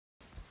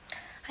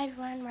Hi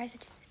everyone, Marissa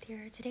Gymnast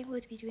here. Today I'm going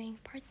to be doing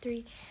part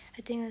 3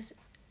 of doing this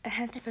a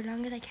handstand for as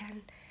long as I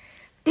can.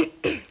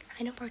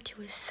 I know part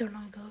 2 was so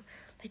long ago,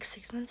 like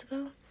 6 months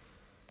ago,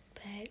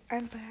 but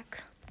I'm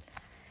back.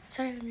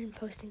 Sorry I haven't been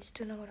posting, just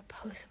don't know what to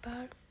post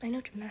about. I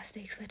know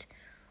gymnastics, but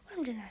what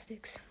are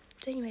gymnastics?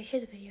 So anyway,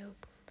 here's a video.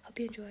 Hope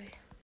you enjoy.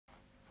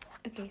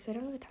 Okay, so I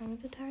don't know the time at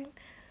the time,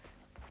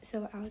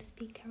 so I'll just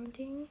be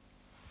counting.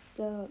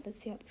 So let's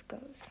see how this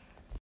goes.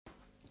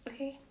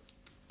 Okay,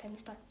 time to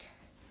start.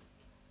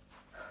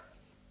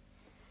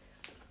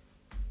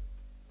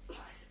 1,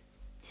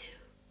 2,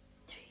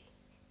 3,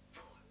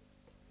 4,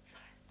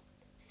 5,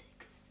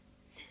 6,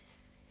 7,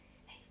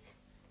 8,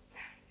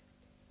 9,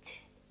 10,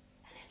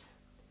 11,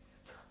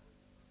 12,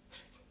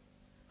 13,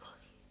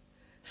 14,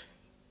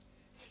 15,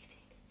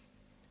 16,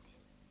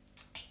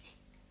 17, 18,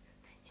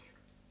 19,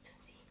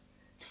 20,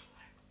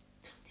 21,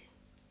 22,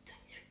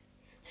 23,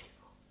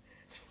 24,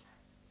 25,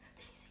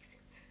 26,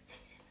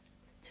 27,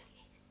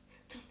 28,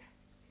 29,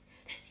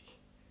 30,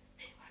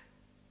 31,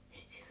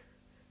 32,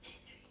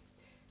 33,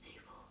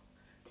 34,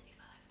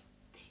 35,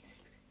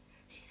 36,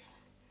 37,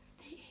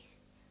 38,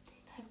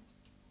 39,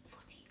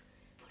 40,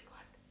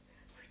 41,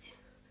 42,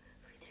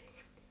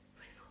 43,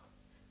 44,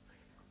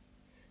 45,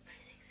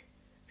 46,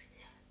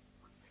 47,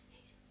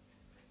 48,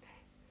 49,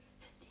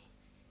 50,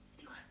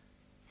 51,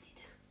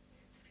 52,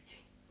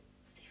 53,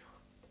 54,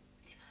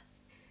 55,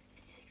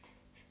 56,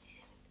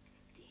 57,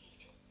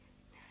 58,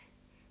 59,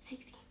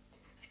 60,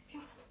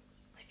 61,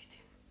 62,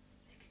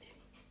 63,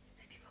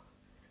 64,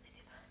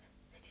 65,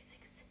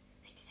 66,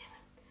 67,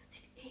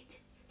 68,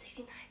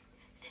 69,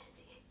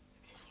 70,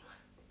 71,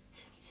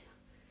 72,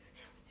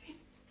 73,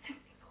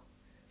 74,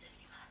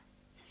 75,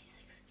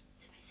 76,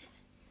 77,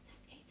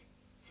 78,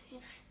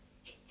 79,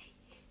 80,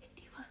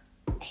 81,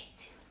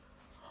 82.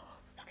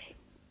 Okay.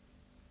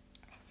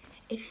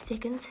 80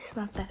 seconds is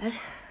not bad,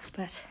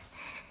 but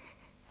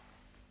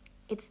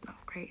it's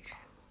not great.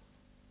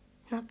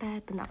 Not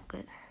bad, but not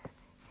good.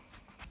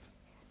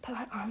 But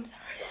my arms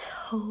are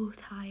so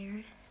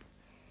tired.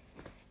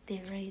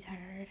 They're really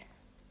tired.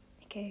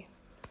 Okay.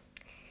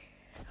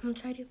 I'm gonna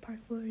try to do part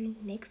 4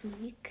 next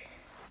week.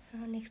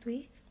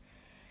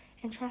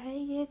 And try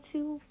to get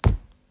to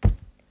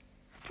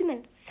 2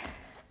 minutes.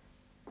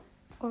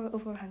 Or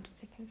over 100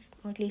 seconds.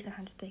 Or at least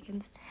 100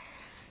 seconds.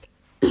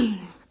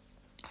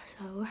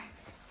 So,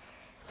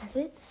 that's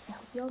it. I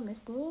hope y'all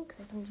missed me, because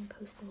I haven't been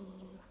posting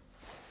in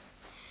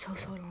so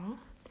long.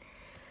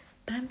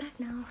 But I'm back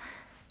now.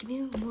 Give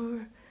me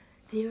more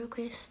video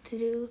requests to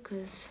do,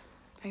 because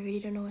I really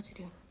don't know what to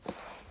do.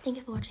 Thank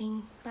you for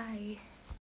watching. Bye.